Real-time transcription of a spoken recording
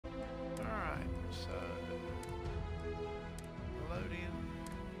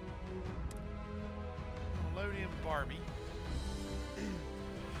zeroed in Barbie.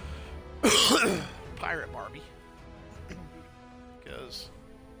 Pirate Barbie. Because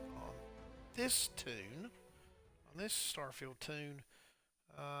on this tune, on this Starfield tune,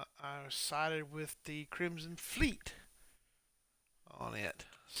 I sided with the Crimson Fleet on it.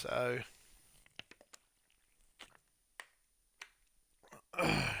 So,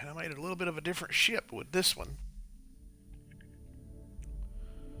 I made a little bit of a different ship with this one.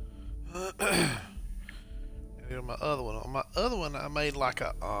 And on my other one, I made like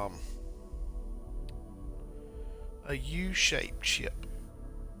a U-shaped ship.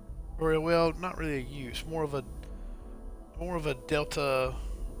 Or well, not really a U. It's more of a delta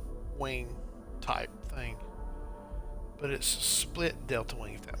wing type thing. But it's a split delta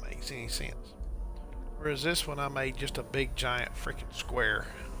wing, if that makes any sense. Whereas this one I made just a big giant freaking square.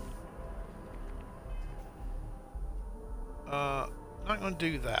 Not gonna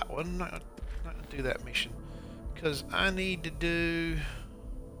do that one. Not gonna do that mission because I need to do.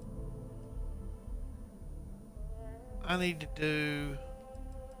 I need to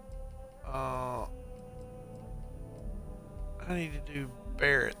do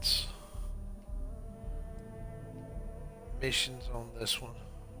Barrett's missions on this one.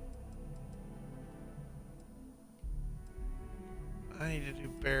 I need to do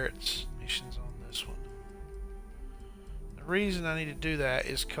Barrett's missions on this one. The reason I need to do that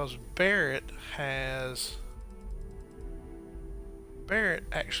is because Barrett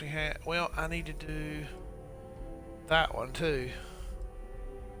actually had, well, I need to do that one too.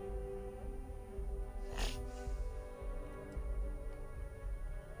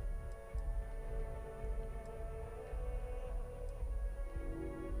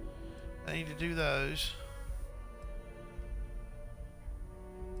 I need to do those.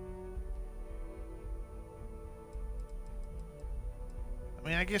 I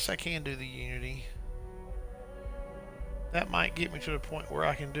mean, I guess I can do the Unity. That might get me to the point where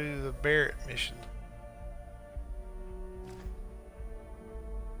I can do the Barrett mission.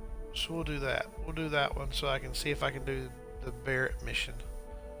 So we'll do that. We'll do that one so I can see if I can do the Barrett mission.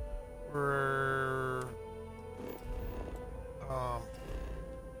 We're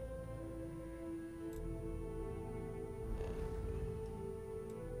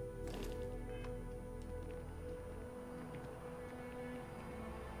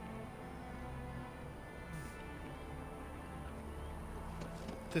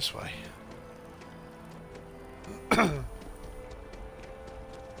this way.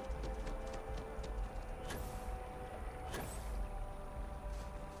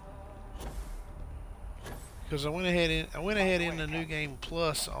 Because I went ahead in the New Game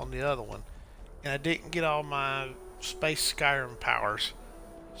Plus on the other one, and I didn't get all my Space Skyrim powers.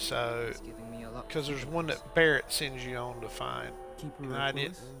 So, because there's one that Barrett sends you on to find, and I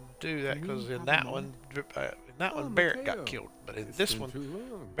didn't do that because in that one, Barrett got killed, but in this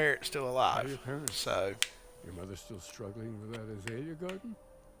one, Barrett's still alive. So, your mother's still struggling with that azalea garden?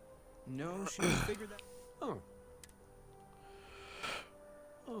 No, she figured that. Oh.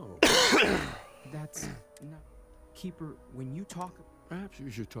 Oh. That's not. Keeper, when you talk. Perhaps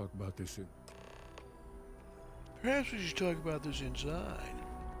we should talk about this in. Perhaps we should talk about this inside.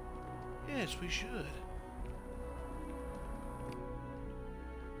 Yes, we should.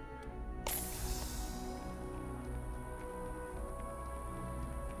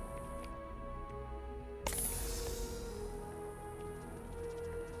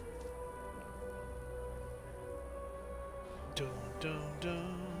 Dun dun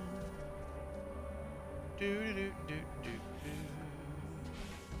dun.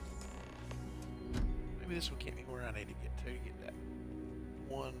 Maybe this will get me where I need to get that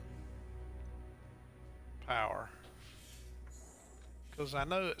one power. Because I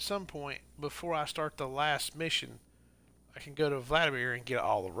know at some point before I start the last mission, I can go to Vladimir and get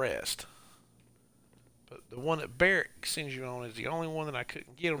all the rest. But the one that Barrett sends you on is the only one that I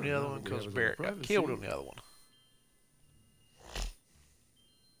couldn't get on the other one because Barrett got killed on the other one.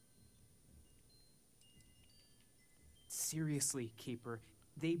 Seriously, Keeper,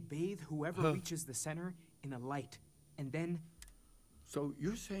 they bathe whoever reaches the center in a light, and then. So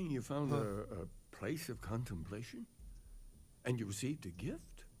you're saying you found a place of contemplation, and you received a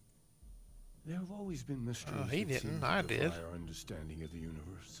gift? There have always been mysteries. He didn't. I did. Our understanding of the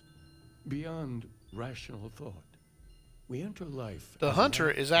universe, beyond rational thought, we enter life. The Hunter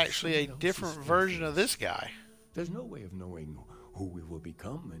is actually a different version of this guy. There's no way of knowing who we will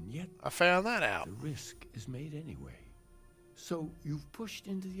become, and yet I found that out. The risk is made anyway. So you've pushed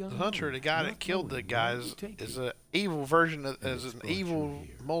into the unknown. The Hunter, the guy that killed the guys, is an evil version of, is an evil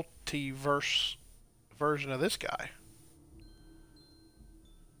multiverse version of this guy.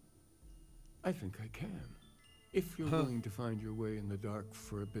 I think I can. if you're willing to find your way in the dark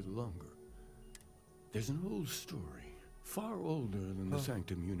for a bit longer. There's an old story, far older than the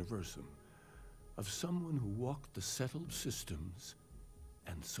Sanctum Universum, of someone who walked the settled systems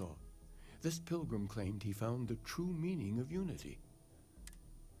and saw. This pilgrim claimed he found the true meaning of unity.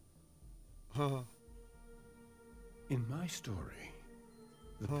 In my story,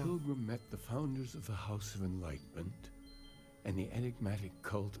 the pilgrim met the founders of the House of Enlightenment and the enigmatic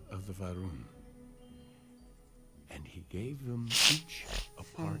cult of the Varun. And he gave them each a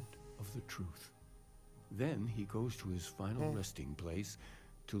part of the truth. Then he goes to his final resting place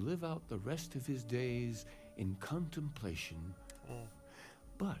to live out the rest of his days in contemplation.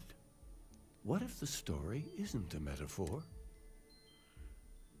 But what if the story isn't a metaphor?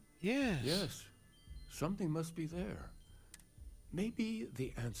 Yes. Yes, something must be there. Maybe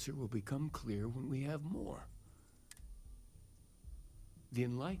the answer will become clear when we have more. The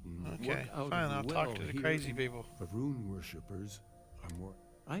enlightened work out fine. I'll of the well talk to the here. crazy people. Varun worshippers are more.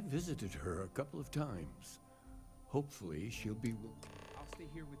 I visited her a couple of times. Hopefully, she'll be. I'll stay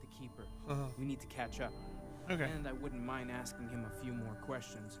here with the keeper. We need to catch up. Okay. And I wouldn't mind asking him a few more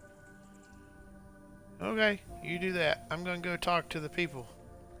questions. Okay, you do that. I'm gonna go talk to the people.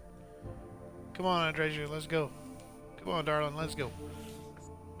 Come on, Andresia, let's go. Come on, darling, let's go.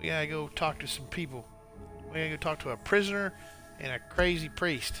 We gotta go talk to some people. We gotta go talk to a prisoner and a crazy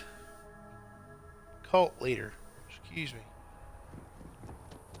priest. Cult leader. Excuse me.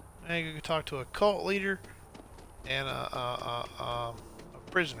 I gotta go talk to a cult leader and a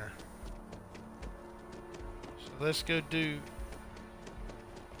prisoner. So let's go do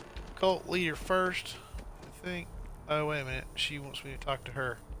cult leader first, I think. Oh, wait a minute. She wants me to talk to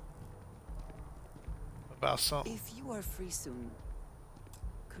her about something. If you are free soon,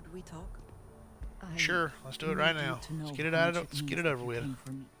 could we talk? Sure, let's do it right now. Let's get it out of let's get it over with.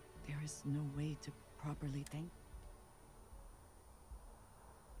 There is no way to properly thank.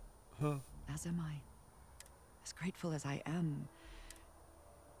 As am I. As grateful as I am.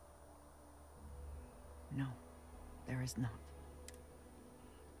 No, there is not.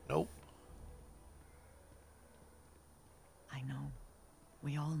 Nope. I know.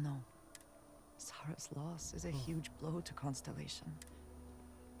 We all know. Sarah's loss is a huge blow to Constellation.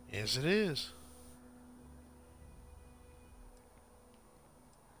 Yes, it is.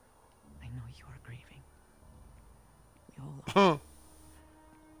 I know you are grieving. We all are.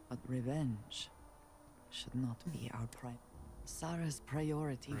 But revenge should not be our prime. Sarah's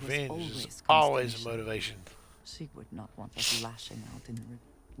priority Revenge was is always a Constellation. motivation. She would not want us lashing out in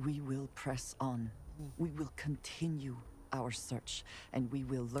we will press on. We will continue our search, and we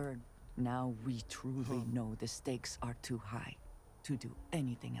will learn. Now we truly know the stakes are too high to do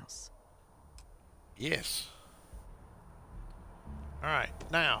anything else. Yes. Alright,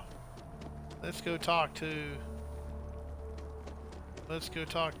 now let's go talk to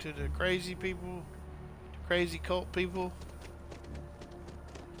the crazy people, the crazy cult people.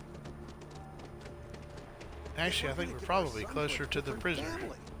 Actually, I think we're probably closer to the prisoner.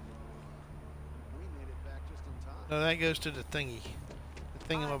 No, that goes to the thingy.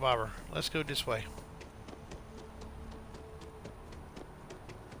 The thingamabobber. Let's go this way.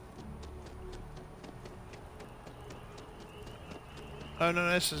 Oh no,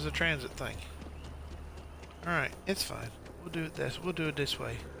 this is a transit thing. Alright, it's fine. We'll do it this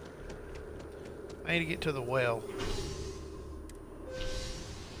way. I need to get to the well.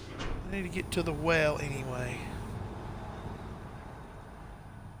 I need to get to the well anyway.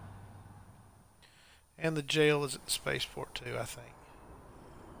 And the jail is at the spaceport too, I think.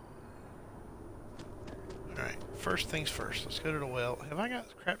 Alright, first things first. Let's go to the well. Have I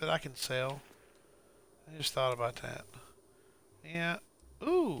got crap that I can sell? I just thought about that. Yeah.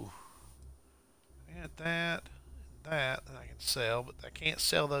 Ooh. I got that and that I can sell, but I can't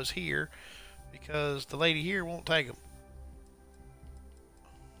sell those here because the lady here won't take them.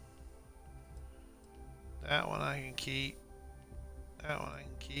 That one I can keep. That one I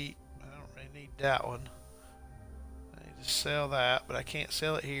can keep. I don't really need that one. I need to sell that, but I can't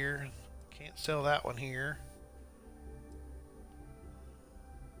sell it here. Can't sell that one here.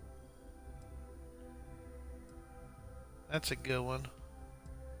 That's a good one.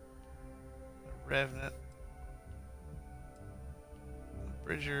 Revenant.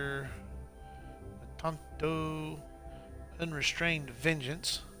 Bridger. Tonto. Unrestrained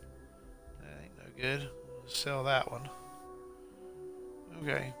Vengeance. That ain't no good. Sell that one.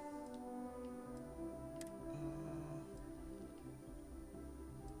 Okay.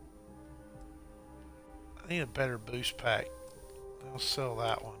 I need a better boost pack. I'll sell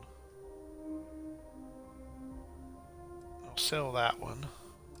that one. I'll sell that one.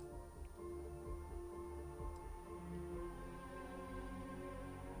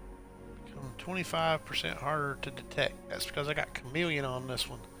 25% harder to detect. That's because I got chameleon on this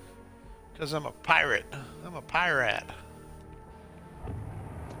one. Because I'm a pirate. I'm a pirate.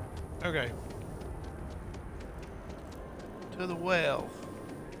 Okay. To the well.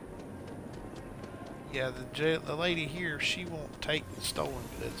 Yeah, the lady here, she won't take the stolen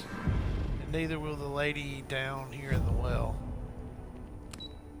goods. And neither will the lady down here in the well.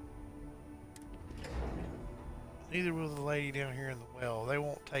 Neither will the lady down here in the well. They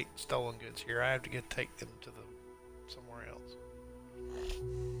won't take stolen goods here. I have to take them to somewhere else.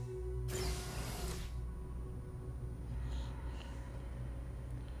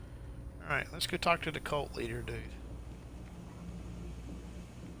 Alright, let's go talk to the cult leader, dude.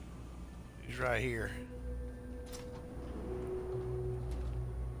 He's right here.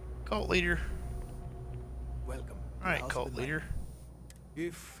 Cult leader. Welcome. Alright, cult leader.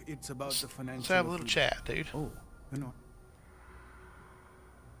 If it's about the financial... Let's have a little chat, dude. Oh, you're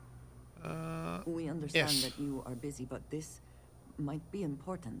not... We understand yes. that you are busy, but this might be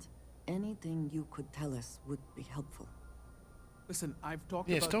important. Anything you could tell us would be helpful. Listen, I've talked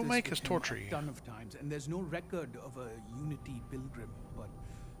yes, about don't this make with us him torture a you. ton of times, and there's no record of a Unity pilgrim, but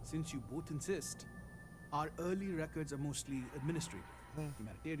since you both insist, our early records are mostly administrative.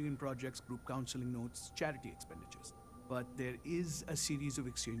 Humanitarian projects, group counseling notes, charity expenditures. But there is a series of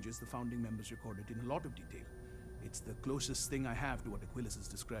exchanges the founding members recorded in a lot of detail. It's the closest thing I have to what Aquilus is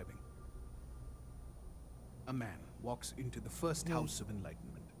describing. A man walks into the first House of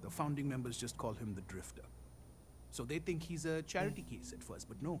Enlightenment. The founding members just call him the Drifter. So they think he's a charity case at first,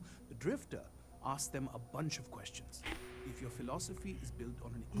 but no, the Drifter asks them a bunch of questions. If your philosophy is built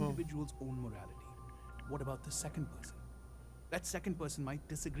on an individual's own morality, what about the second person? That second person might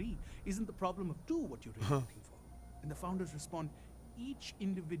disagree. Isn't the problem of two what you're really looking for? And the founders respond, each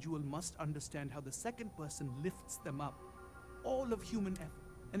individual must understand how the second person lifts them up. All of human effort.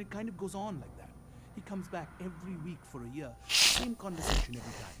 And it kind of goes on like that. He comes back every week for a year. Same conversation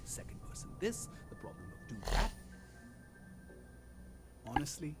every time. Second person this, the problem of two that.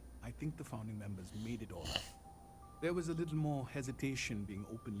 Honestly, I think the founding members made it all up. There was a little more hesitation being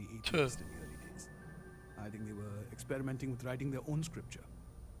openly atheist in the early days. I think they were experimenting with writing their own scripture.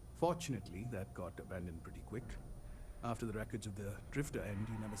 Fortunately, that got abandoned pretty quick. After the records of the Drifter end,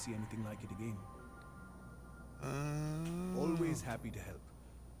 you never see anything like it again. Always happy to help.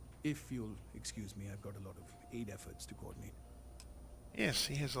 If you'll excuse me, I've got a lot of aid efforts to coordinate. Yes,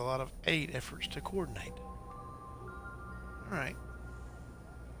 he has a lot of aid efforts to coordinate. Alright.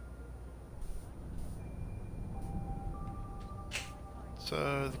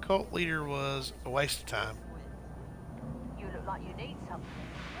 So the cult leader was a waste of time. You look like you need something.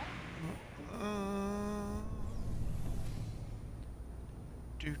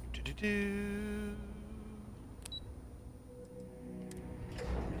 Do.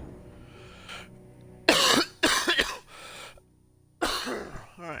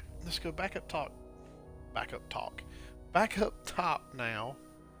 Alright, let's go back up top. Back up top now.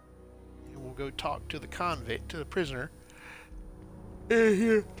 And we'll go talk to the convict, to the prisoner. And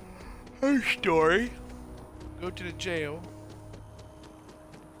hear her story. Go to the jail.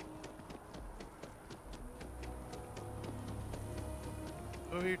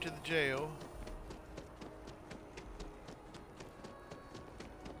 Go here to the jail.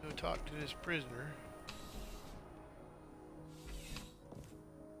 Go talk to this prisoner.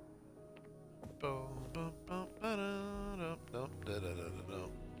 Boom, boom, boom,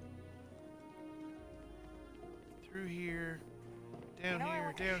 through here, down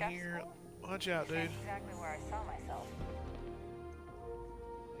here, down here. Watch out, dude. Exactly where I saw myself.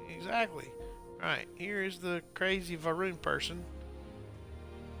 Exactly. Right, here is the crazy Va'ruun person.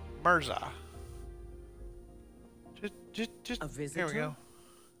 Mirza. Just a visitor? Here we go.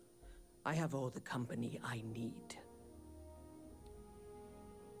 I have all the company I need.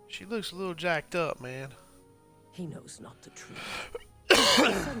 She looks a little jacked up, man. He knows not the truth. He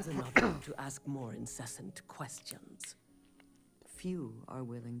sends another to ask more incessant questions. Few are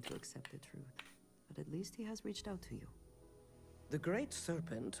willing to accept the truth, but at least he has reached out to you. The great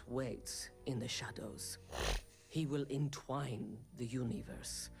serpent waits in the shadows. He will entwine the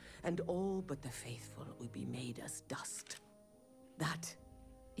universe, and all but the faithful will be made as dust. That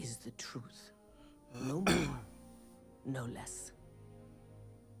is the truth. No more, no less.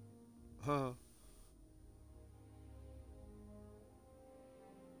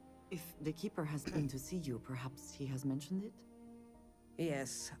 If the Keeper has been to see you, perhaps he has mentioned it?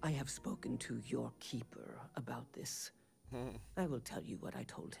 Yes, I have spoken to your keeper about this. I will tell you what I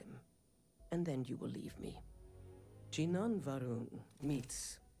told him, and then you will leave me. Jinan Va'ruun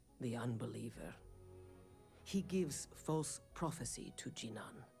meets the unbeliever. He gives false prophecy to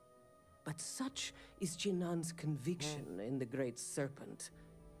Jinan. But such is Jinan's conviction in the Great Serpent,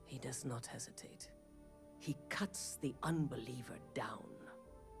 he does not hesitate. He cuts the unbeliever down,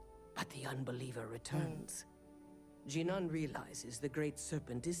 but the unbeliever returns. Jinan realizes the Great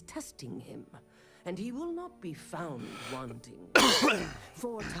Serpent is testing him, and he will not be found wanting.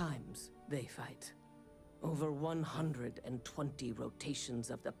 4 times they fight. Over 120 rotations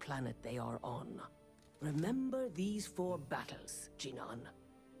of the planet they are on. Remember these 4 battles, Jinan,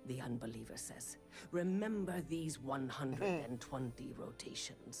 the unbeliever says. Remember these 120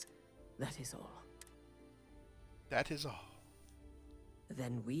 rotations. That is all. That is all.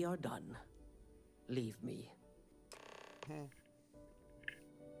 Then we are done. Leave me.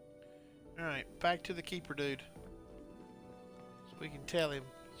 Alright, back to the keeper dude. So we can tell him.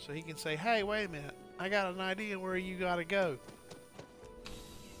 So he can say, hey, wait a minute. I got an idea where you gotta go.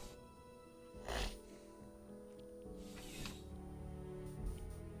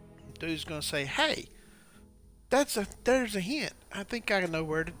 Dude's gonna say, hey, there's a hint. I think I know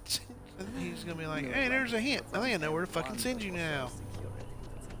where to he's gonna be like, hey, there's a hint. I think I know where to fucking send you now.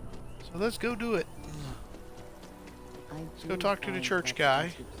 So let's go do it. Let's go talk to the church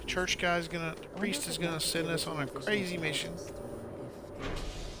guy. The church guy's the priest is gonna send us on a crazy mission.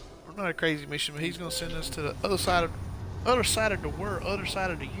 Or not a crazy mission, but he's gonna send us to the other side of the world, other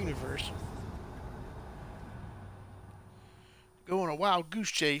side of the universe. Go on a wild goose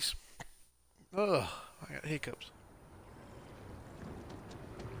chase. Ugh, I got hiccups.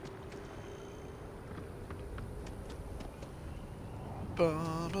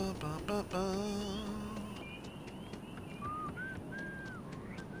 Ba, ba, ba, ba, ba.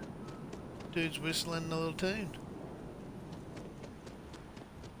 Dude's whistling a little tune.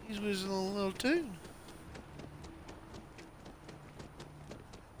 He's whistling a little tune.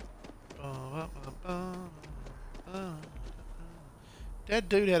 Ba, ba, ba, ba, ba. That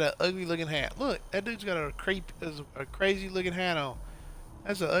dude had an ugly looking hat. Look, that dude's got a crazy looking hat on.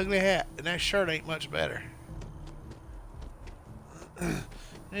 That's an ugly hat, and that shirt ain't much better.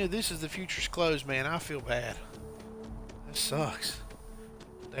 Hey, this is the future's clothes, man. I feel bad. That sucks.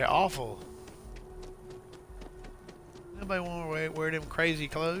 They're awful. Nobody want to wear them crazy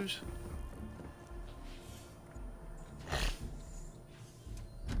clothes.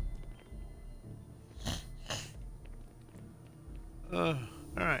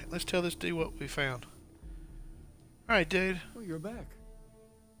 Alright, let's tell this dude what we found. Alright, dude. Oh, you're back.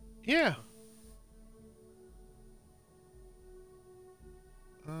 Yeah.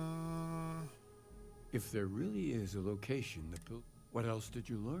 If there really is a location that built, what else did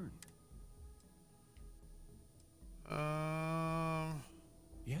you learn?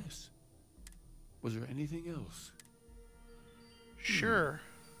 Yes. Was there anything else? Sure.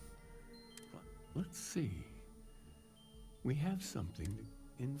 Let's see. We have something,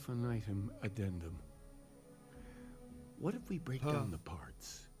 infinitum addendum. What if we break down the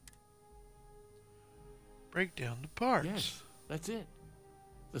parts? Break down the parts. Yes, that's it.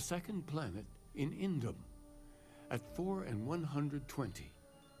 The second planet in Indum, at 4 and 120.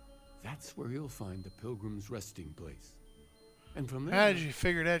 That's where you'll find the Pilgrim's resting place. And from there, how did you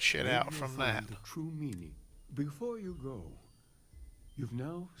figure that shit out from that? The true meaning. Before you go, you've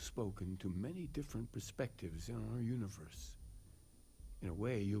now spoken to many different perspectives in our universe. In a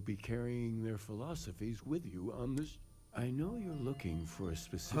way, you'll be carrying their philosophies with you on this. I know you're looking for a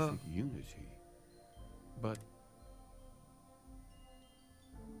specific unity, but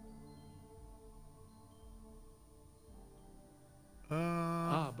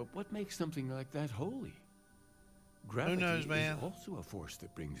but what makes something like that holy? Gravity who knows, man? is also a force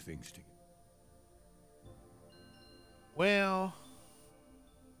that brings things together. Well,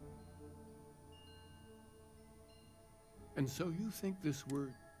 and so you think this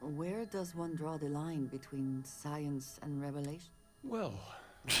word? Where does one draw the line between science and revelation? Well,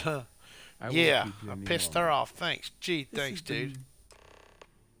 yeah, I pissed her off. Thanks. Gee, thanks, dude.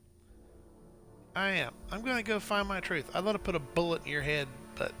 I am. I'm gonna go find my truth. I'd love to put a bullet in your head,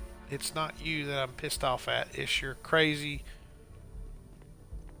 but it's not you that I'm pissed off at. It's your crazy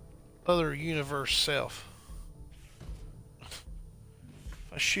other universe self. If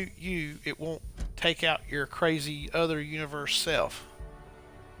I shoot you, it won't take out your crazy other universe self.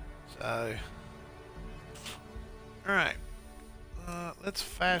 So, alright. Let's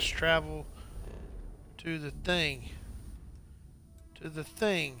fast travel to the thing. To the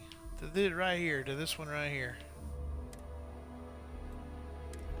thing. To this right here. To this one right here.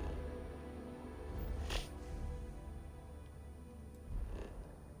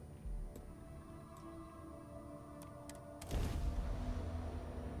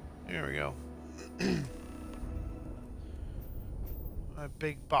 There we go. My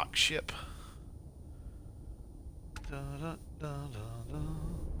big box ship. Da, da, da, da, da.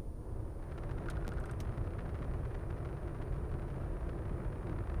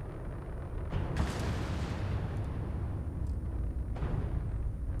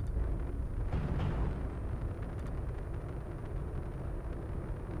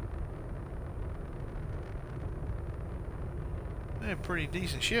 A pretty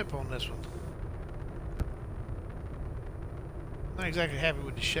decent ship on this one. Not exactly happy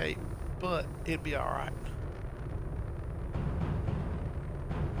with the shape, but it'd be alright.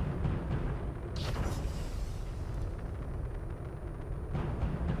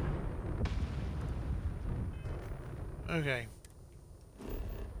 Okay.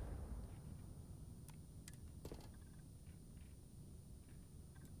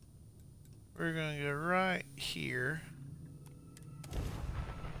 We're gonna go right here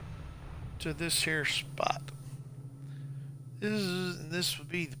to this here spot. This would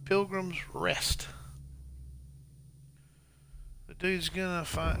be the Pilgrim's Rest. The dude's gonna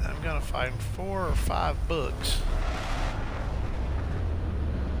fight. I'm gonna fight him 4 or 5 bugs.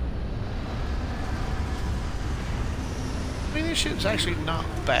 I mean, this ship's actually not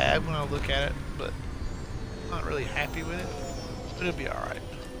bad when I look at it, but I'm not really happy with it. But it'll be alright.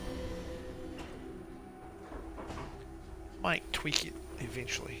 Might tweak it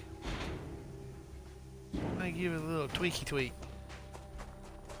eventually. Might give it a little tweaky tweak.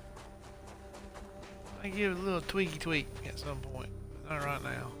 Might give it a little tweaky tweak at some point. Not right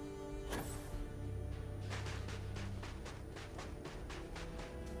now.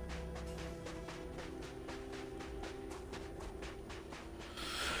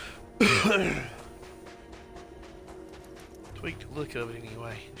 Tweak the look of it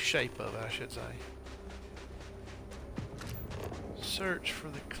anyway. The shape of it, I should say. Search for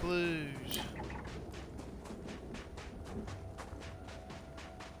the clues.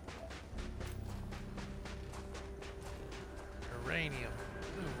 Uranium.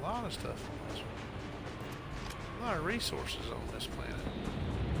 There's a lot of stuff on this one. A lot of resources on this planet.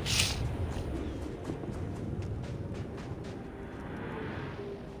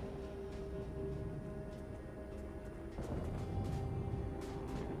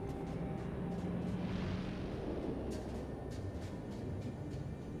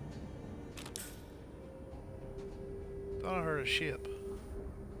 Thought I heard a ship.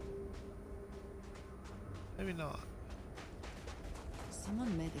 Maybe not.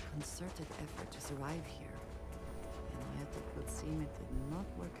 Someone made a concerted effort to survive here, and yet it would seem it did not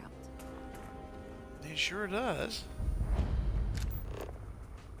work out. It sure does.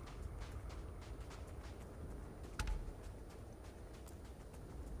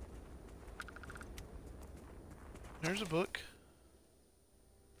 There's a book.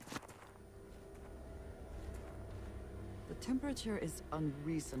 The temperature is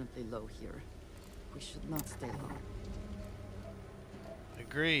unreasonably low here. We should not stay long.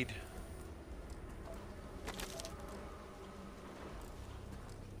 Agreed.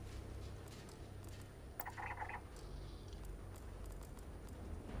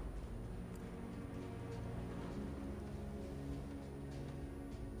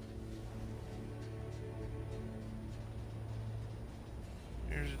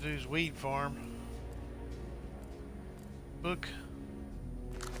 Here's a dude's weed farm. Book.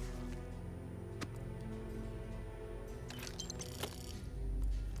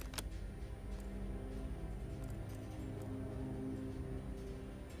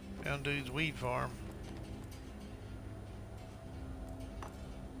 Found dude's weed farm.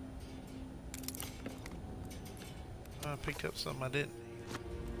 I picked up something I didn't need.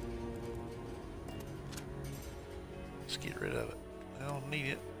 Let's get rid of it. I don't need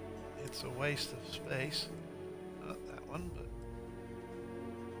it. It's a waste of space. Not that one, but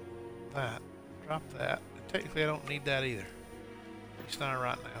that. Drop that. Technically, I don't need that either. At least not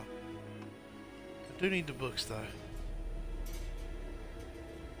right now. I do need the books, though.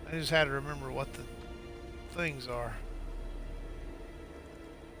 I just had to remember what the things are.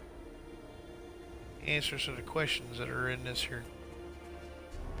 Answers to the questions that are in this here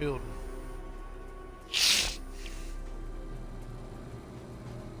building.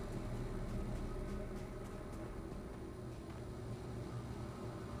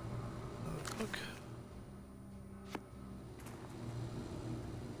 Another book.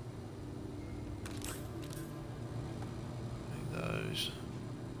 Need those.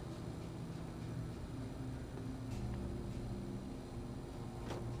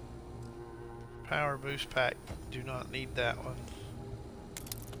 Power boost pack. Do not need that one.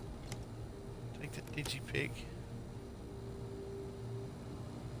 Take the Digipig.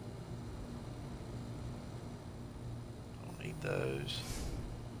 Don't need those.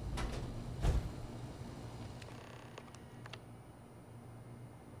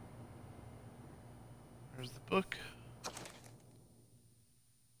 There's the book.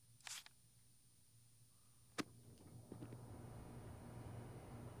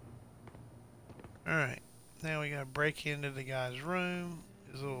 Alright, now we gotta break into the guy's room.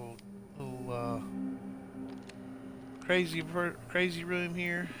 His little crazy room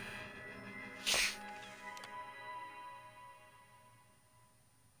here.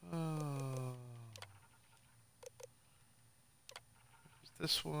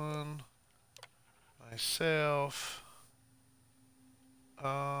 This one. Myself.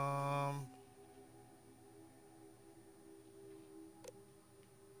 I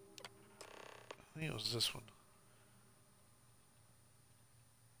think it was this one.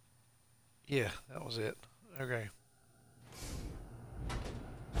 Yeah, that was it. Okay.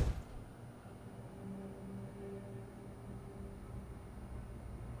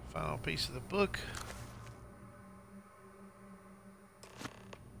 Final piece of the book.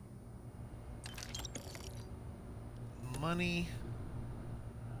 Money.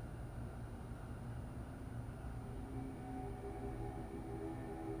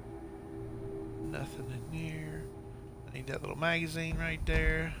 Nothing in here. I need that little magazine right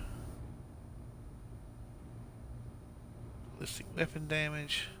there. Ballistic weapon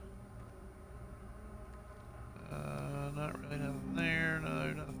damage. Not really nothing there.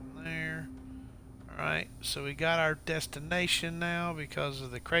 No, nothing there. Alright, so we got our destination now because of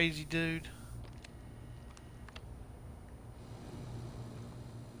the crazy dude.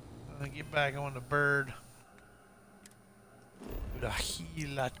 Get back on the bird.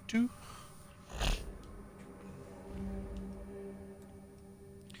 Udahilatu.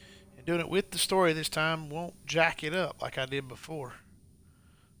 And doing it with the story this time won't jack it up like I did before.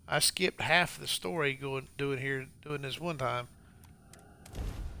 I skipped half the story doing this one time.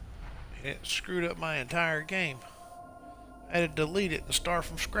 And it screwed up my entire game. I had to delete it and start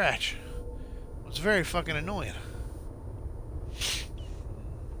from scratch. It was very fucking annoying.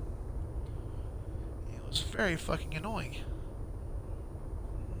 It was very fucking annoying.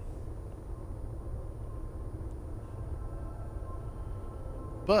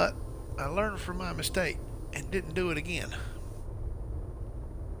 But I learned from my mistake and didn't do it again.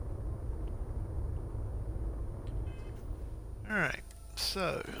 Alright,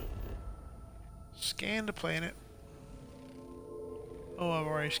 so scan the planet. Oh, I've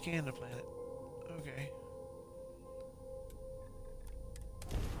already scanned the planet. Okay.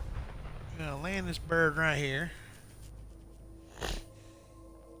 I'm gonna land this bird right here. Then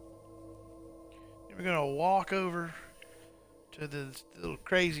we're gonna walk over to this little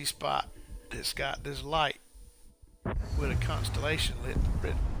crazy spot that's got this light with a constellation lit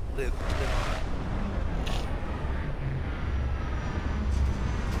on it.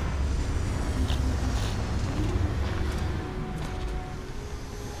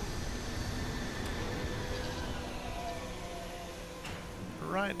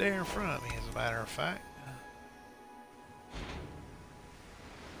 Right there in front of me, as a matter of fact.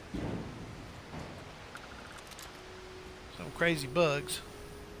 Some crazy bugs.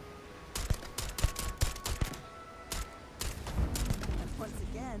 Once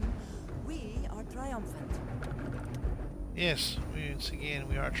again, we are triumphant. Yes, once again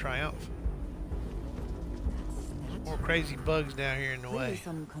we are triumphant. More crazy bugs down here in the Clearly way.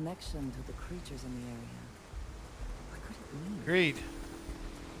 some connection to the creatures in the area. What could it mean? Agreed.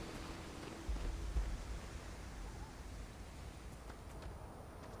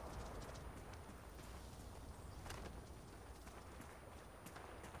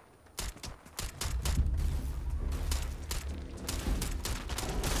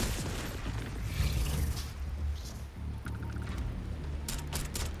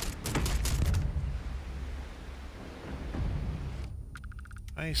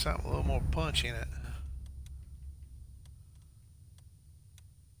 I need something a little more punch in it.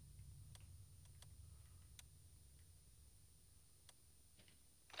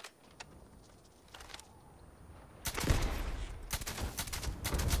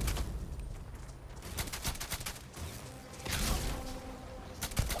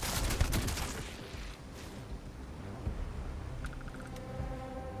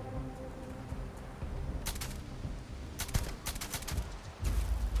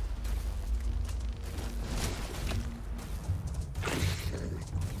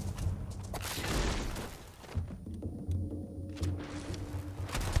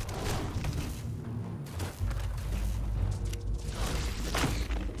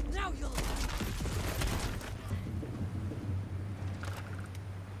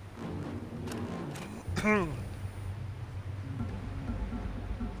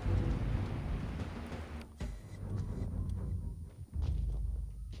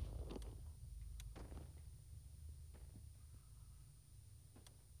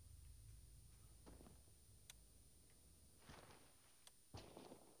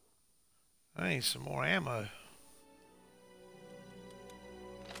 I need some more ammo.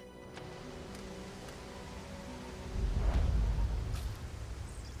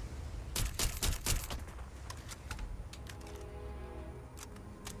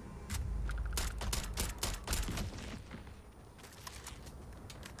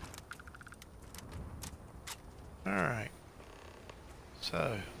 Alright.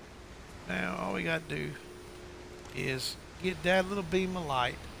 So, now all we gotta do is get that little beam of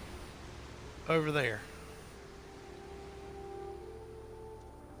light over there.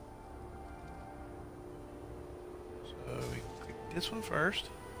 So we click this one first,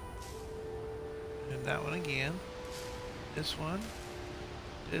 and that one again, this one,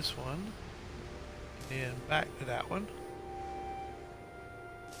 and then back to that one.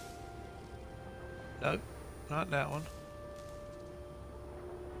 Nope, not that one.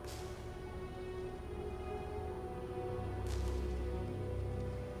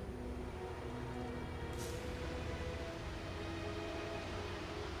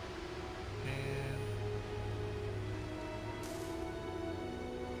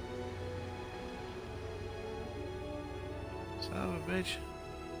 Son of a bitch.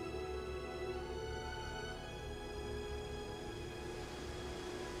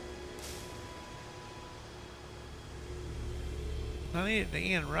 I need it to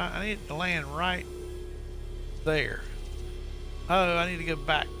end right. I need it to land right there. Oh, I need to go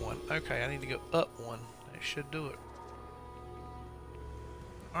back one. Okay, I need to go up one. That should do it.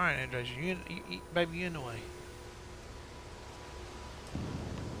 Alright, Andres, baby, you in the way.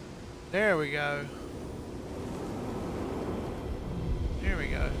 There we go. There we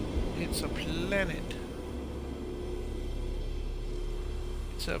go. It's a planet.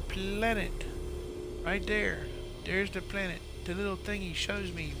 It's a planet. Right there. There's the planet. The little thingy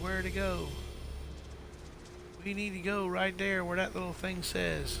shows me where to go. We need to go right there where that little thing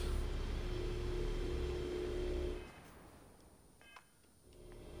says.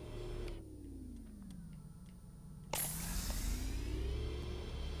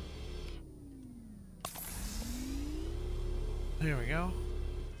 There we go.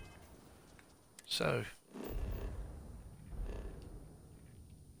 So,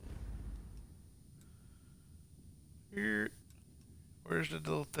 here, where's the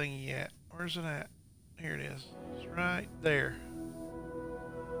little thingy at? Where's it at? Here it is. It's right there.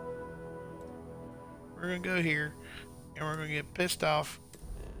 We're gonna go here, and we're gonna get pissed off.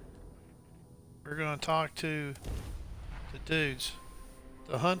 We're gonna talk to the dudes.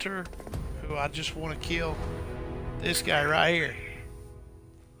 The hunter, who I just want to kill. This guy right here.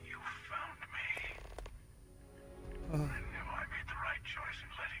 You found me. I knew I made the right choice in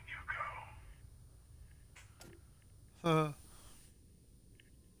letting you go.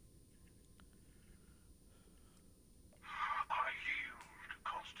 I yield,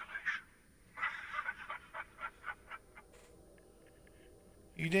 Constellation.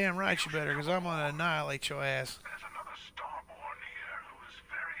 You damn right you better, because I'm gonna annihilate your ass. There's another Starborn here who is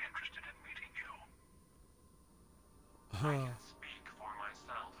very interested in meeting you. I can speak for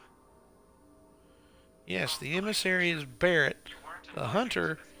myself. Yes, the emissary is Barrett. The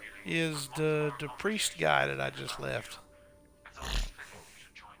hunter is the priest guy that I just left. It's only fitting you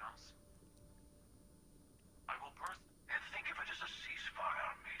should join us. I will think of it as a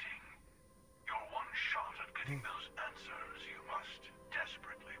ceasefire meeting. Your one shot at getting those answers you must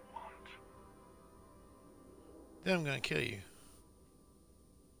desperately want. Then I'm gonna kill you.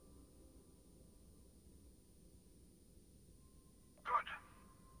 Good.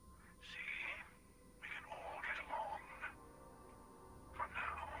 See? We can all get along. For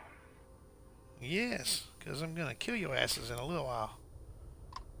now. Yes, because I'm gonna kill your asses in a little while.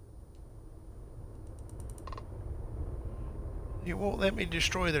 It won't let me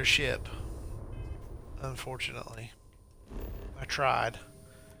destroy their ship. Unfortunately. I tried.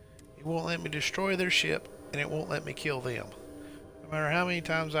 It won't let me destroy their ship, and it won't let me kill them. No matter how many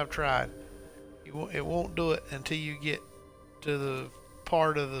times I've tried, it won't do it until you get to the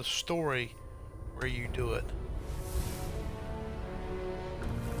part of the story where you do it.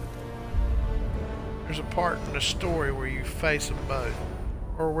 There's a part in the story where you face them both,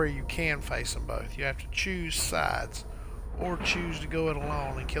 or where you can face them both. You have to choose sides, or choose to go it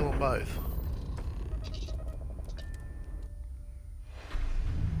alone and kill them both.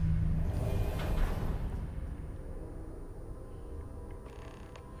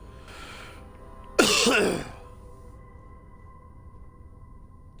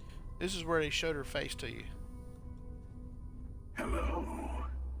 This is where they showed her face to you. Hello.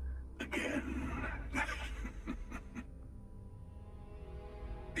 Again.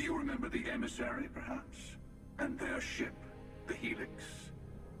 You remember the emissary, perhaps? And their ship, the Helix?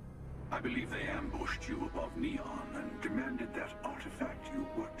 I believe they ambushed you above Neon and demanded that artifact you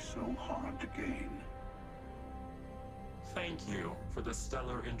worked so hard to gain. Thank you for the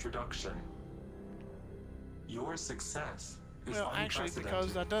stellar introduction. Your success is Well, actually,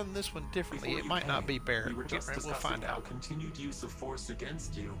 because I've done this one differently, it might not be Barrett. We'll find out. Continued use of force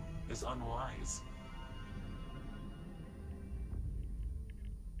against you is unwise.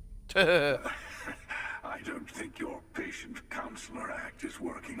 I don't think your patient counselor act is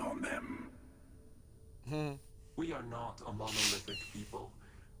working on them. We are not a monolithic people.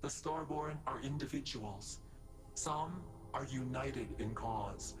 The Starborn are individuals. Some are united in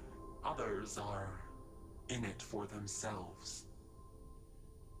cause. Others are in it for themselves.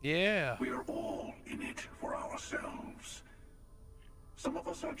 Yeah. We are all in it for ourselves. Some of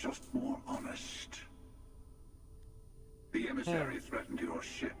us are just more honest. The emissary threatened your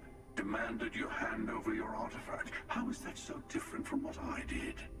ship, demanded you hand over your artifact. How is that so different from what I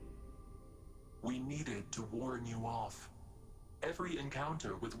did? We needed to warn you off. Every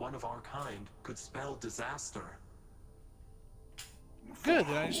encounter with one of our kind could spell disaster. Good,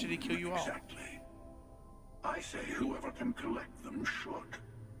 then I just need to kill you all. Exactly. I say whoever can collect them should.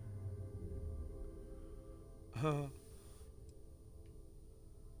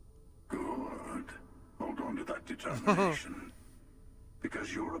 Good. Hold on to that determination.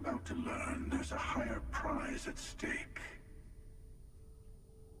 Because you're about to learn there's a higher prize at stake.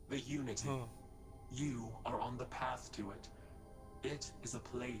 The Unity. You are on the path to it. It is a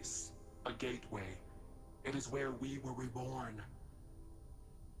place, a gateway. It is where we were reborn.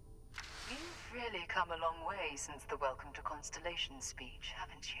 You've really come a long way since the Welcome to Constellation speech,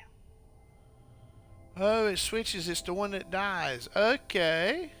 haven't you? Oh, it switches. It's the one that dies.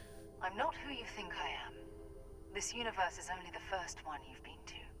 Okay. I'm not who you think I am. This universe is only the first one you've been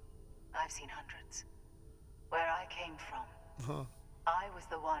to. I've seen hundreds. Where I came from, I was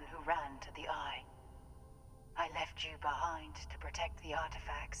the one who ran to the Eye. I left you behind to protect the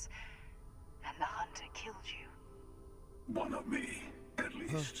artifacts, and the Hunter killed you. One of me, at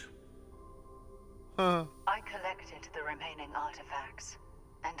least. I collected the remaining artifacts,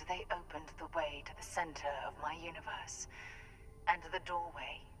 and they opened the way to the center of my universe, and the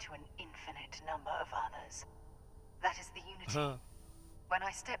doorway to an infinite number of others. That is the Unity. When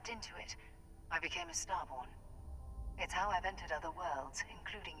I stepped into it, I became a Starborn. It's how I've entered other worlds,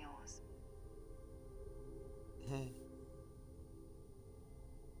 including yours.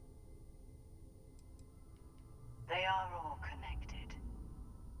 They are all connected.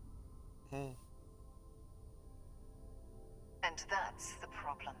 And that's the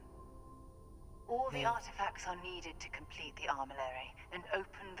problem. All the artifacts are needed to complete the Armillary and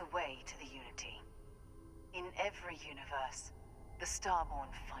open the way to the Unity. In every universe, the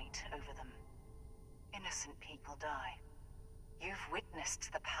Starborn fight over them. Innocent people die. You've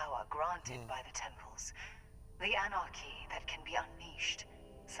witnessed the power granted by the temples. The anarchy that can be unleashed.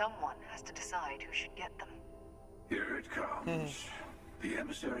 Someone has to decide who should get them. Here it comes. The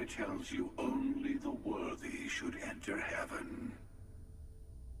emissary tells you only the worthy should enter heaven.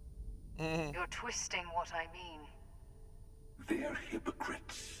 You're twisting what I mean. They're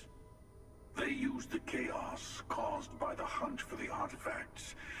hypocrites. They use the chaos caused by the hunt for the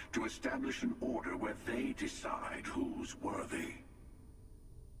artifacts to establish an order where they decide who's worthy.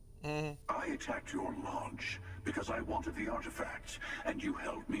 I attacked your lodge because I wanted the artifacts, and you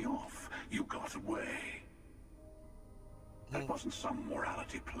held me off. You got away. That wasn't some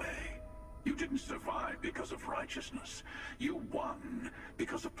morality play. You didn't survive because of righteousness. You won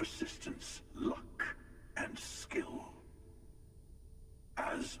because of persistence, luck, and skill.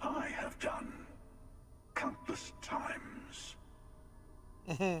 As I have done countless times.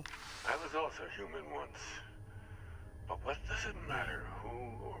 I was also human once. But what does it matter who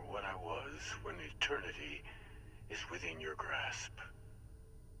or what I was when eternity is within your grasp?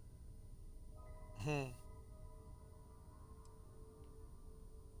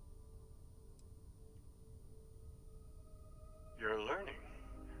 You're learning.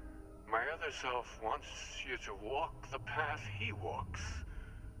 My other self wants you to walk the path he walks.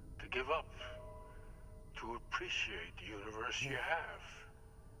 To give up. To appreciate the universe you have.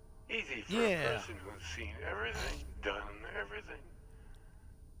 Easy for a person who's seen everything, done everything.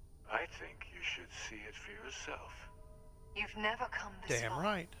 I think you should see it for yourself. You've never come this Damn far.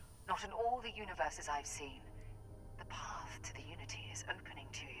 right. Not in all the universes I've seen. The path to the Unity is opening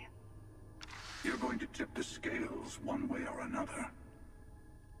to you. You're going to tip the scales one way or another.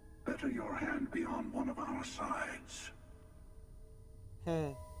 Better your hand be on one of our sides.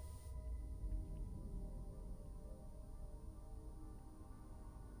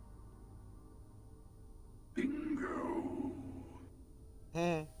 Bingo.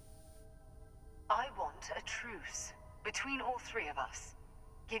 truce between all three of us.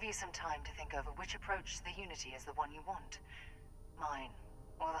 Give you some time to think over which approach to the Unity is the one you want. Mine,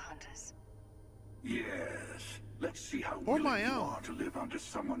 or the Hunters. Yes. Let's see how Or willing my you own. are to live under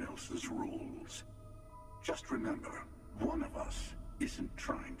someone else's rules. Just remember, one of us isn't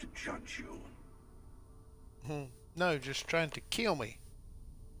trying to judge you. No, just trying to kill me.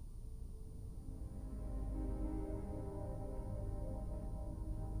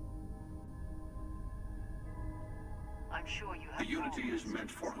 I'm sure you have. The Unity more. is meant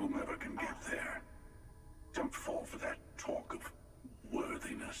for whomever can get there. Don't fall for that talk of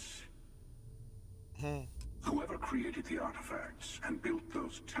worthiness. Whoever created the artifacts and built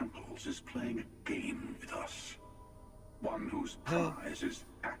those temples is playing a game with us. One whose prize is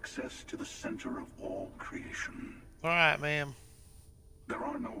access to the center of all creation. Alright, ma'am. There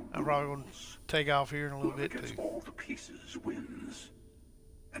are no I'm probably going rules. to take off here in a little Whoever bit gets too. all the pieces wins.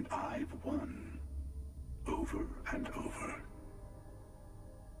 And I've won. Over and over.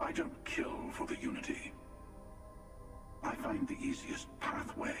 I don't kill for the Unity. I find the easiest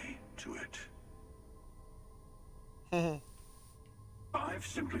pathway to it. I've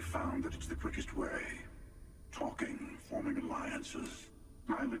simply found that it's the quickest way. Talking, forming alliances.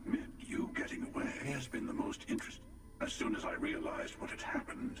 I'll admit, you getting away has been the most interesting. As soon as I realized what had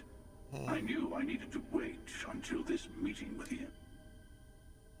happened, I knew I needed to wait until this meeting with you.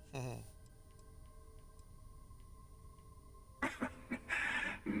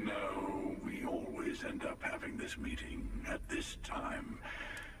 No, we always end up having this meeting at this time.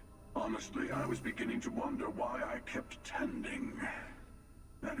 Honestly, I was beginning to wonder why I kept attending.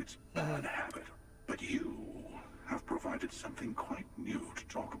 And it's a bad habit. But you have provided something quite new to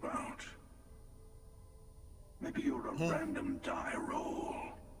talk about. Maybe you're a random die roll.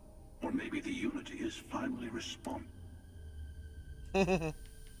 Or maybe the Unity is finally responding. To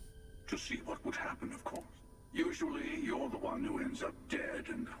see what would happen, of course. Usually, you're the one who ends up dead,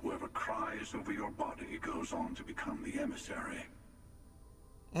 and whoever cries over your body goes on to become the emissary.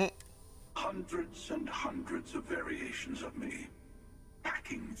 Hundreds and hundreds of variations of me,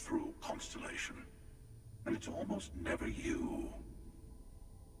 packing through Constellation. And it's almost never you.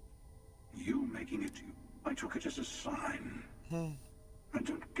 You making it to you. I took it as a sign. I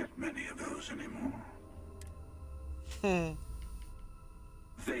don't get many of those anymore.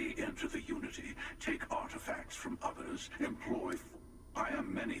 They enter the Unity, take artifacts from others, employ... I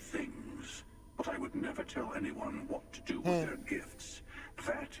am many things, but I would never tell anyone what to do with their gifts.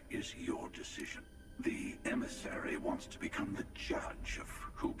 That is your decision. The emissary wants to become the judge of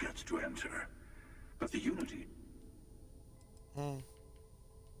who gets to enter. But the Unity...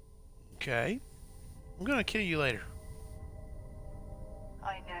 Okay. I'm gonna kill you later.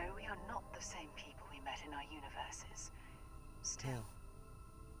 I know we are not the same people we met in our universes. Still,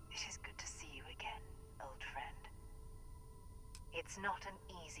 it is good to see you again, old friend. It's not an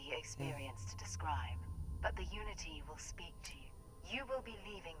easy experience to describe, but the Unity will speak to you. You will be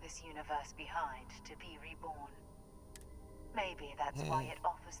leaving this universe behind to be reborn. Maybe that's why it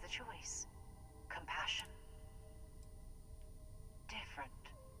offers the choice. Compassion. Different.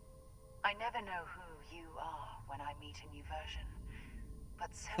 I never know who you are when I meet a new version, but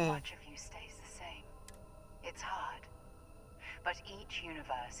so much of you stays the same. It's hard, but each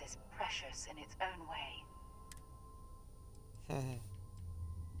universe is precious in its own way.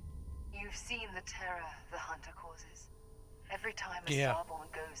 You've seen the terror the Hunter causes. Every time a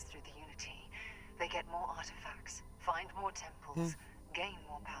Starborn goes through the Unity, they get more artifacts, find more temples, gain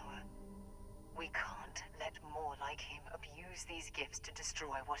more power. We can't let more like him abuse these gifts to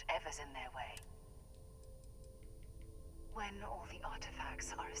destroy whatever's in their way. When all the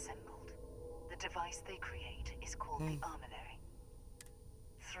artifacts are assembled, the device they create is called the Armillary.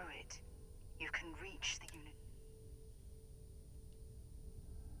 Through it, you can reach the unit.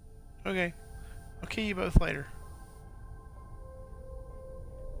 Okay. I'll kill you both later.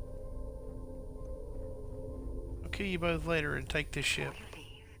 I'll kill you both later and take this ship. Before you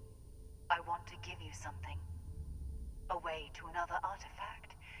leave, I want to give you something. A way to another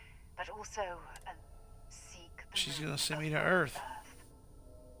artifact, but also seek the She's moon gonna send me of to Earth.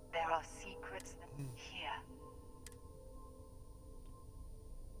 There are secrets here.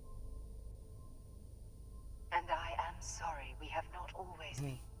 And I am sorry we have not always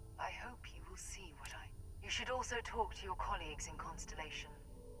been. I hope you will see what I... You should also talk to your colleagues in Constellation.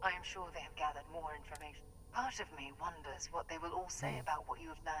 I am sure they have gathered more information. Part of me wonders what they will all say about what you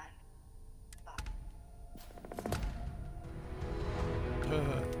have learned.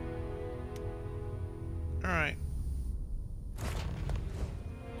 Alright.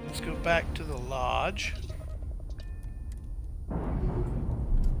 Let's go back to the lodge.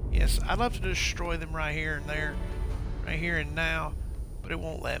 Yes, I'd love to destroy them right here and there, right here and now, but it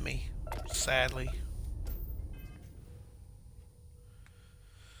won't let me, sadly.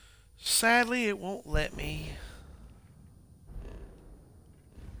 Sadly, it won't let me.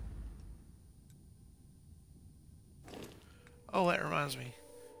 Oh, that reminds me.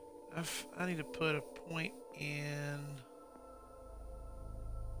 I need to put a point in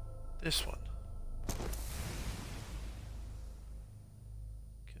this one.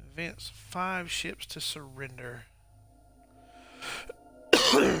 Convince 5 ships to surrender.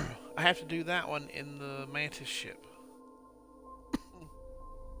 I have to do that one in the Mantis ship.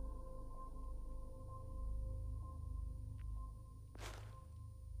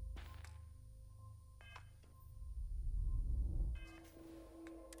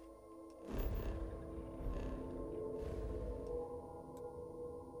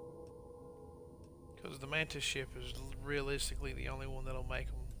 Because the Mantis ship is realistically the only one that'll make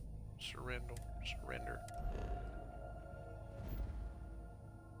them surrender.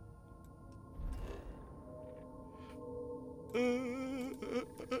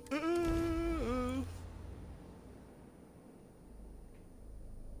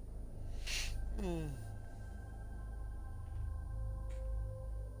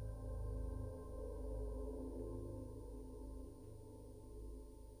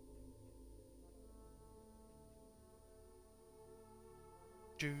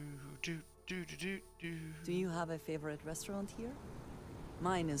 Do you have a favorite restaurant here?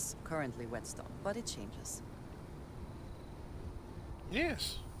 Mine is currently Whetstone, but it changes.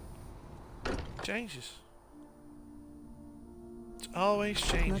 Yes. Changes. It's always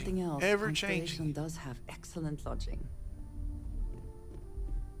changing. Nothing else. Ever changing. Does have excellent lodging.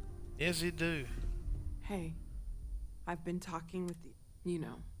 Yes, it do. Hey, I've been talking with the, you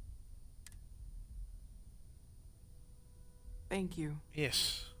know. Thank you.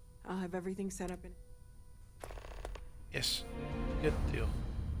 Yes. I'll have everything set up in. Yes. Good deal.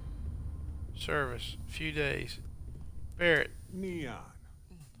 Service. Few days. Barrett. Neon.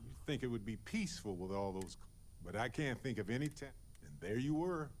 You think it would be peaceful with all those, but I can't think of any time. And there you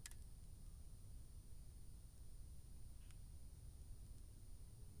were.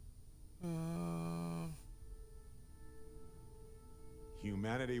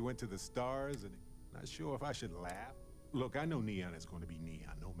 Humanity went to the stars, and not sure if I should laugh. Look, I know Neon is going to be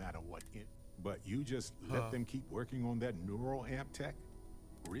Neon, no matter what. But you just let them keep working on that neural amp tech?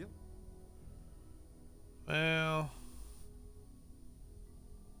 Real? Well...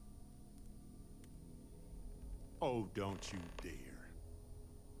 Oh, don't you dare.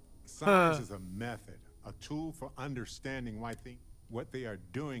 Science is a method, a tool for understanding why what they are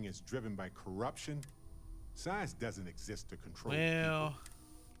doing is driven by corruption. Science doesn't exist to control people.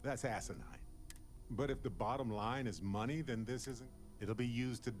 That's asinine. But if the bottom line is money, then this isn't. It'll be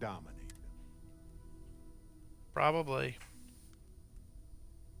used to dominate them. Probably.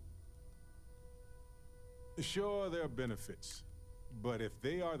 Sure, there are benefits. But if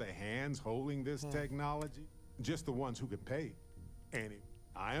they are the hands holding this technology, just the ones who can pay. And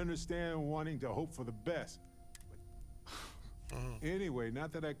I understand wanting to hope for the best. But anyway,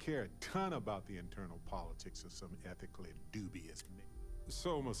 not that I care a ton about the internal politics of some ethically dubious.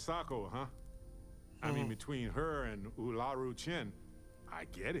 So Masako, huh? I mean, between her and Ularu Chen, I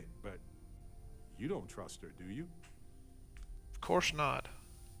get it, but you don't trust her, do you? Of course not.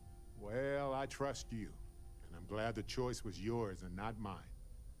 Well, I trust you, and I'm glad the choice was yours and not mine.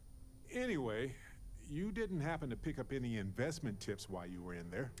 Anyway, you didn't happen to pick up any investment tips while you were in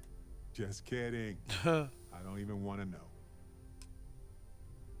there. Just kidding. I don't even want to know.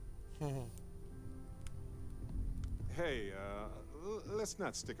 Hey, let's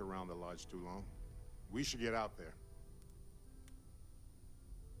not stick around the lodge too long. We should get out there.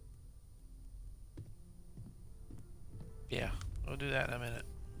 Yeah, we'll do that in a minute.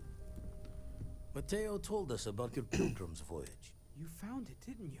 Mateo told us about your pilgrim's voyage. You found it,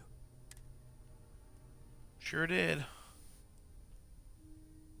 didn't you? Sure did.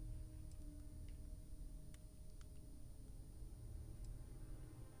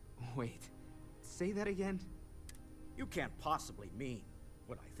 Wait, say that again? You can't possibly mean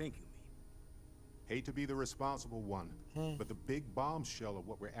what I think you mean. Hate to be the responsible one, but the big bombshell of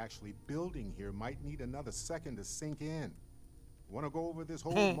what we're actually building here might need another second to sink in. Want to go over this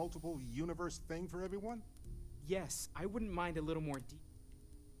whole multiple universe thing for everyone? Yes, I wouldn't mind a little more deep.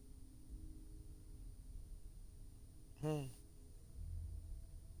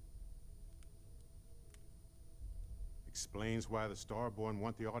 Explains why the Starborn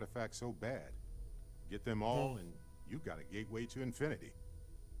want the artifact so bad. Get them all, and you've got a gateway to infinity.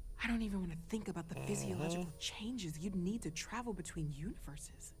 I don't even want to think about the physiological changes you'd need to travel between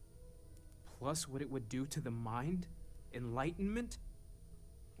universes. plus what it would do to the mind? Enlightenment?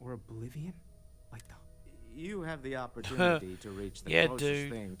 Or oblivion? Like the... You have the opportunity to reach the yeah, closest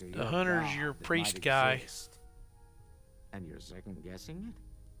dude. thing to The your hunter's God your that priest might guy. exist. And you're second guessing it?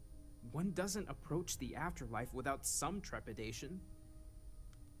 One doesn't approach the afterlife without some trepidation.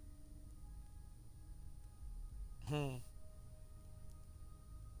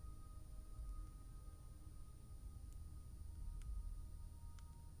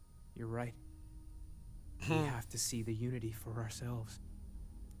 You're right. We have to see the unity for ourselves.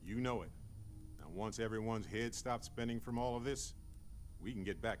 You know it. Now, once everyone's head stops spinning from all of this, we can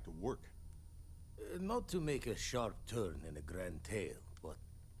get back to work. Not to make a sharp turn in a grand tale, but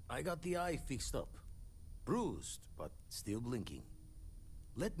I got the eye fixed up. Bruised, but still blinking.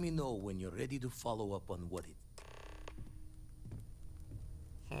 Let me know when you're ready to follow up on what it...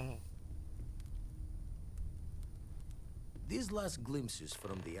 These last glimpses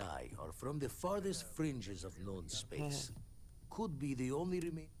from the eye are from the farthest fringes of known space. Could be the only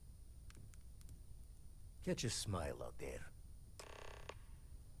remain... Catch a smile out there.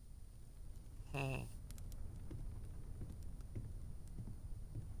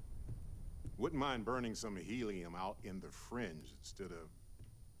 Wouldn't mind burning some helium out in the fringe instead of...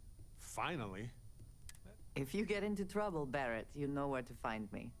 Finally. If you get into trouble, Barrett, you know where to find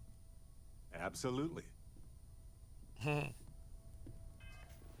me. Absolutely.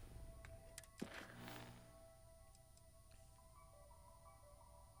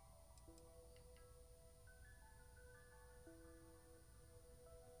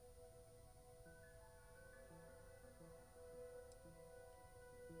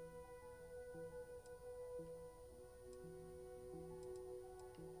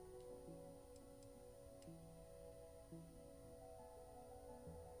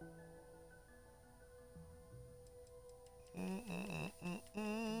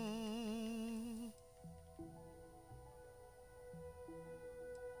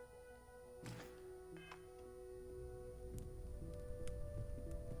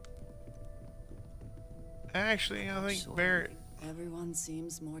 Actually, I think So Barrett... everyone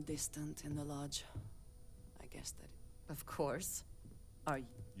seems more distant in the lodge. I guess that... Of course. Are you...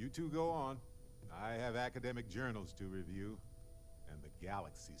 You two go on. I have academic journals to review, and the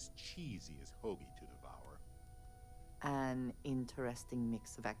galaxy's cheesiest hoagie to devour. An interesting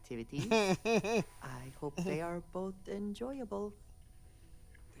mix of activities. I hope they are both enjoyable.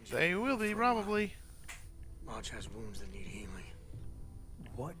 They will be, probably. Lodge has wounds that need healing.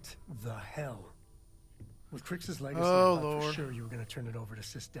 What the hell? With Crix's legacy, Oh, I thought Lord. for sure you were going to turn it over to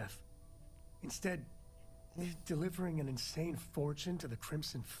SysDef. Instead, delivering an insane fortune to the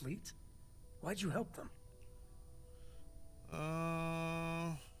Crimson Fleet? Why'd you help them?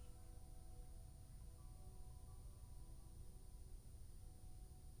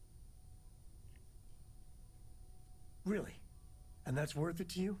 Really? And that's worth it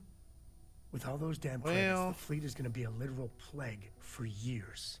to you? With all those damn credits, Well- the fleet is going to be a literal plague for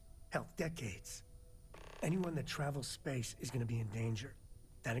years. Hell, decades. Anyone that travels space is going to be in danger.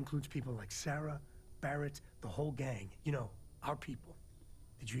 That includes people like Sarah, Barrett, the whole gang. You know, our people.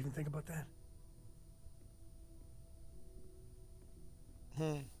 Did you even think about that?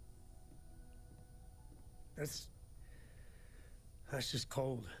 That's just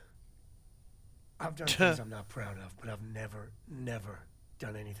cold. I've done things I'm not proud of, but I've never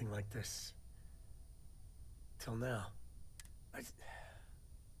done anything like this. Till now. I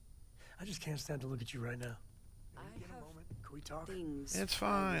just can't stand to look at you right now. I have Can we talk? things It's I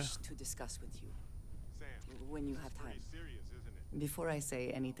fine. wish to discuss with you. Sam, When you have time. pretty serious, isn't it? Before I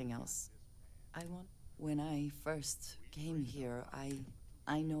say anything else, when I first came here,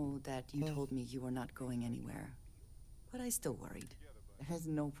 I know that you told me you were not going anywhere. But I still worried. There's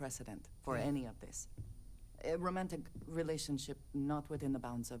no precedent for any of this. A romantic relationship not within the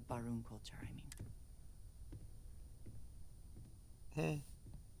bounds of Barun culture, I mean.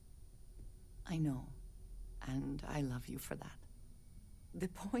 I know, and I love you for that. The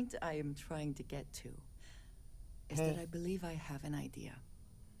point I am trying to get to is that I believe I have an idea.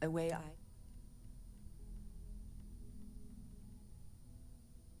 A way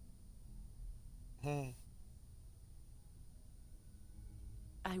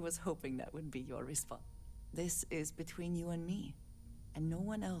I was hoping that would be your response. This is between you and me, and no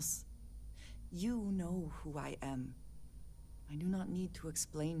one else. You know who I am. I do not need to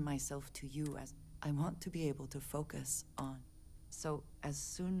explain myself to you, as I want to be able to focus on. So, as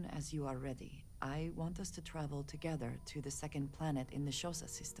soon as you are ready, I want us to travel together to the second planet in the Shosa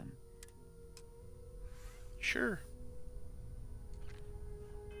system. Sure.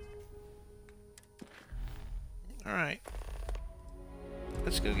 Alright.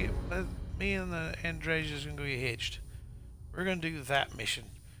 Let's go get me and the Andresia's gonna go get hitched. We're gonna do that mission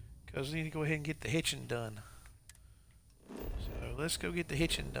because we need to go ahead and get the hitching done. So let's go get the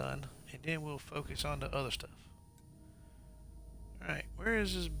hitching done, and then we'll focus on the other stuff. All right,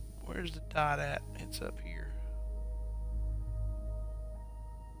 where's the dot at? It's up here.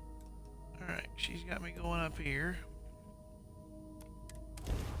 All right, she's got me going up here.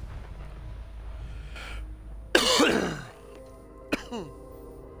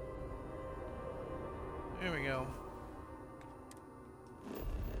 There we go.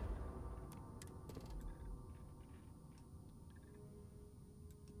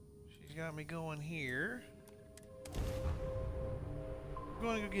 She's got me going here. I'm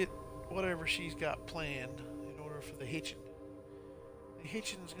going to go get whatever she's got planned in order for the hitching. The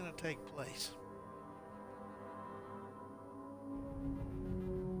hitching is going to take place.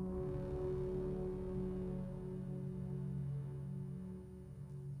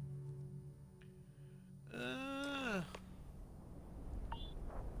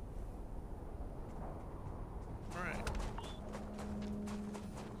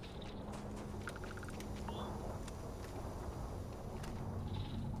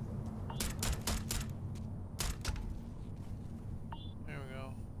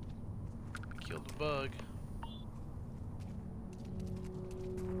 Killed the bug.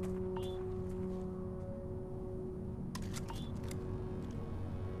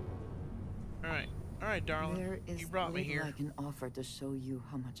 All right, darling. You brought me here. I can offer to show you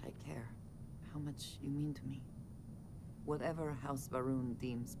how much I care, how much you mean to me. Whatever House Va'ruun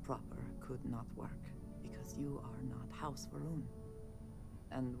deems proper could not work, because you are not House Va'ruun.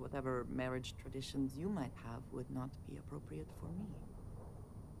 And whatever marriage traditions you might have would not be appropriate for me.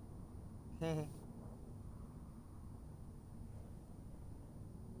 I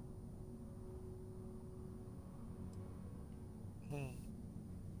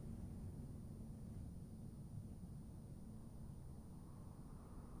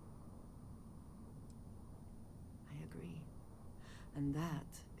agree. And that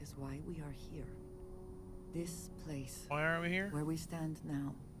is why we are here. This place. Why are we here? Where we stand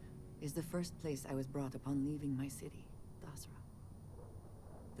now is the first place I was brought upon leaving my city, Dazra.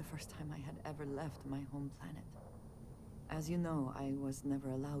 The first time I had ever left my home planet. As you know, I was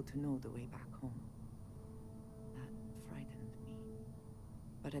never allowed to know the way back home. That frightened me.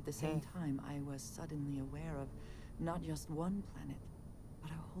 But at the same time, I was suddenly aware of not just one planet,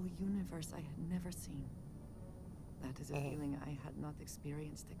 but a whole universe I had never seen. That is a feeling I had not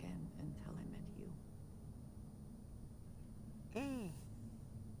experienced again until I met you.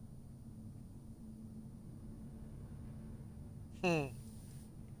 It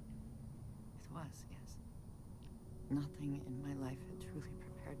was, yes. Nothing in my life had truly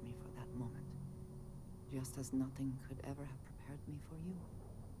prepared me for that moment. Just as nothing could ever have prepared me for you.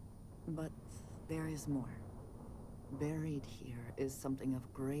 But there is more. Buried here is something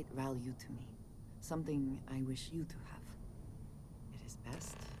of great value to me. Something I wish you to have. It is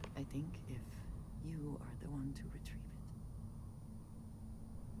best, I think, if you are the one to retrieve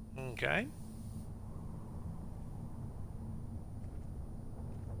it. Okay.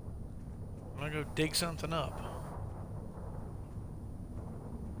 I'm gonna go dig something up.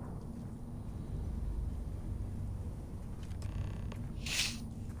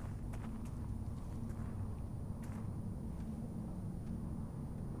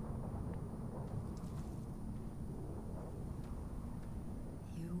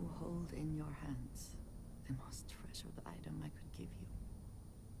 You hold in your hands the most treasured item I could give you.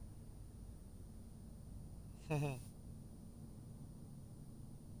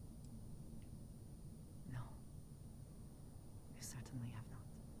 Certainly have not.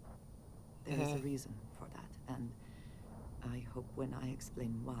 There is a reason for that, and I hope when I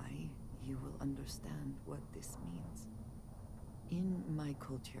explain why, you will understand what this means. In my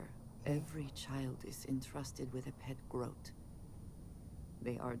culture, every child is entrusted with a pet groat.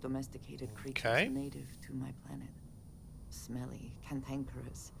 They are domesticated creatures native to my planet. Smelly,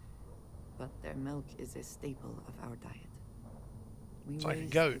 cantankerous, but their milk is a staple of our diet. We it's like a raise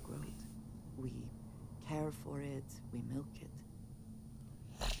goat. the groat. We care for it, we milk it.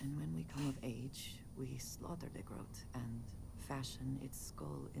 And when we come of age, we slaughter the groat and fashion its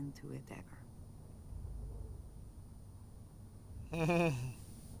skull into a dagger.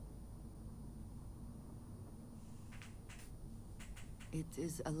 It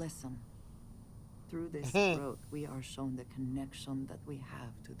is a lesson. Through this groat, we are shown the connection that we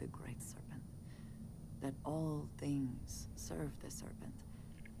have to the Great Serpent. That all things serve the Serpent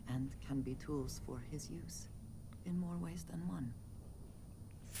and can be tools for his use in more ways than one.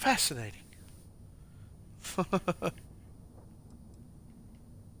 Fascinating. I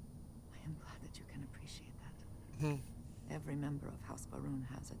am Every member of House Va'ruun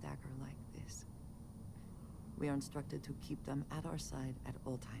has a dagger like this. We are instructed to keep them at our side at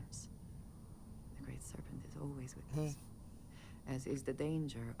all times. The Great Serpent is always with us, as is the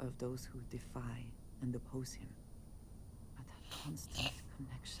danger of those who defy and oppose him. But that constant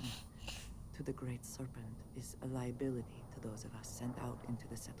connection to the Great Serpent is a liability to those of us sent out into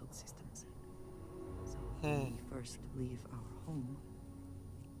the settled systems. So when we first leave our home,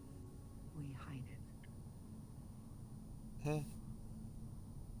 we hide it. Hmm.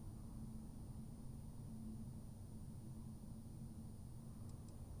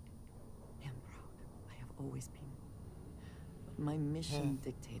 I am proud. I have always been. But my mission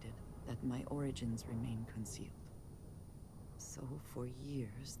dictated that my origins remain concealed. So for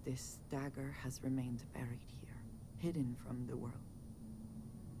years, this dagger has remained buried here, hidden from the world.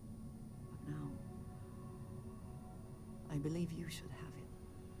 But now, I believe you should have it.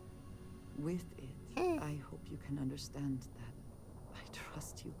 With it, I hope you can understand that I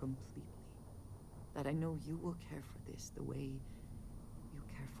trust you completely. That I know you will care for this the way you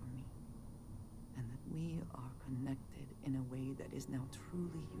care for me. And that we are connected in a way that is now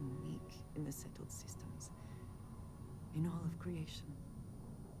truly unique in the settled systems. In all of creation,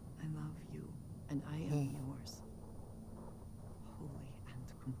 I love you, and I am yours. Wholly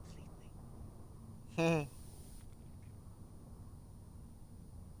and completely.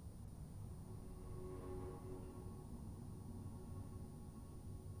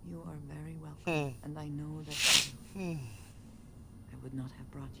 You are very welcome, and I know that I would not have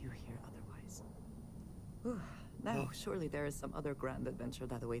brought you here otherwise. Whew. Now, surely there is some other grand adventure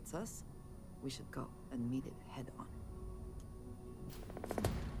that awaits us. We should go and meet it head on.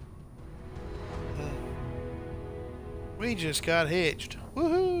 We just got hitched.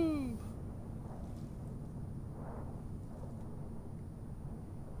 Woohoo!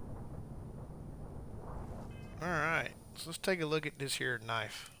 Alright, so let's take a look at this here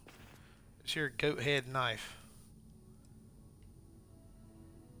knife. This here goat head knife.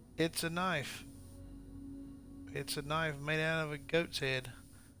 It's a knife. It's a knife made out of a goat's head.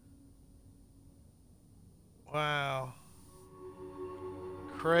 Wow.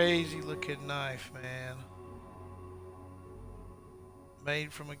 Crazy looking knife, man.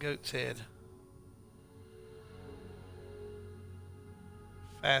 Made from a goat's head.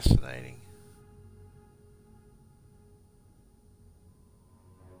 Fascinating.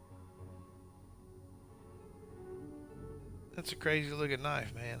 That's a crazy looking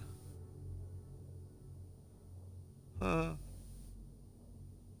knife, man.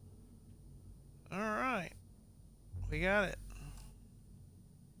 Alright. We got it.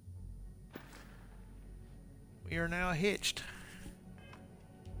 We are now hitched.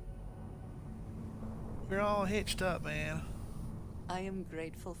 We're all hitched up, man. I am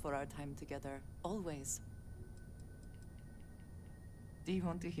grateful for our time together, always. Do you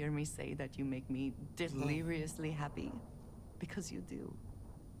want to hear me say that you make me deliriously happy? Because you do.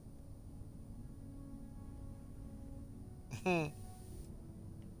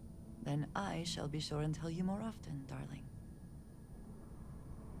 Then I shall be sure and tell you more often, darling.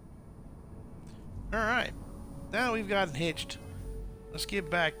 Alright. Now we've gotten hitched. Let's get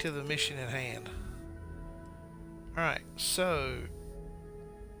back to the mission at hand. Alright, so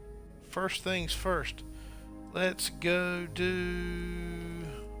first things first. Let's go do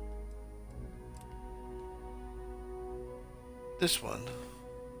this one.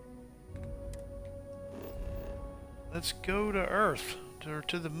 Let's go to Earth,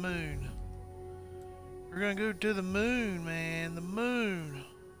 to the moon. We're gonna go to the moon, man, the moon.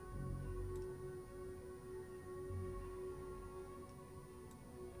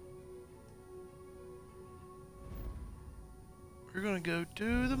 We're gonna go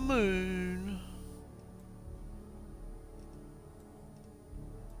to the moon.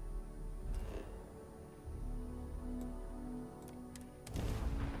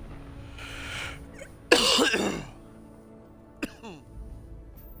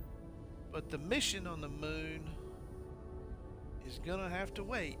 But the mission on the moon is gonna have to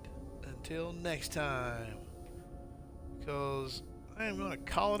wait until next time, because I am gonna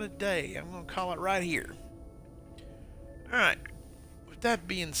call it a day. I'm gonna call it right here. Alright, with that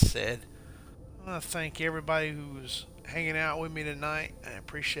being said, I want to thank everybody who was hanging out with me tonight. I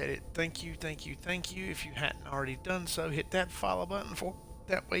appreciate it. Thank you, thank you, thank you. If you hadn't already done so, hit that follow button for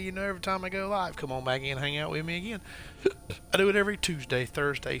that way you know every time I go live. Come on back in and hang out with me again. I do it every Tuesday,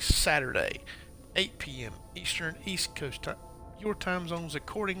 Thursday, Saturday, 8 p.m. Eastern, East Coast time. Your time zones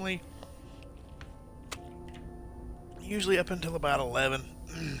accordingly. Usually up until about 11.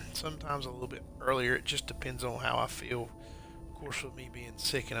 Sometimes a little bit earlier. It just depends on how I feel. Of course, with me being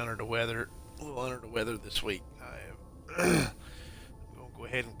sick and under the weather, a little under the weather this week. I'm going to go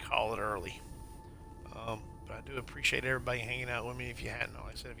ahead and call it early. But I do appreciate everybody hanging out with me. If you hadn't,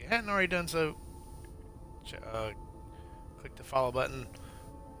 like I said, if you hadn't already done so, click the follow button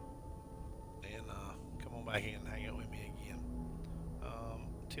and come on back and hang out with me again.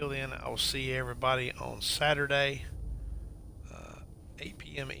 Till then, I will see everybody on Saturday, 8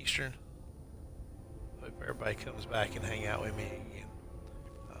 p.m. Eastern. Hope everybody comes back and hang out with me again.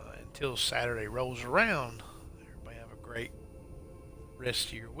 Until Saturday rolls around, everybody have a great rest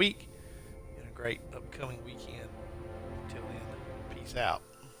of your week and a great upcoming weekend. Until then, peace out.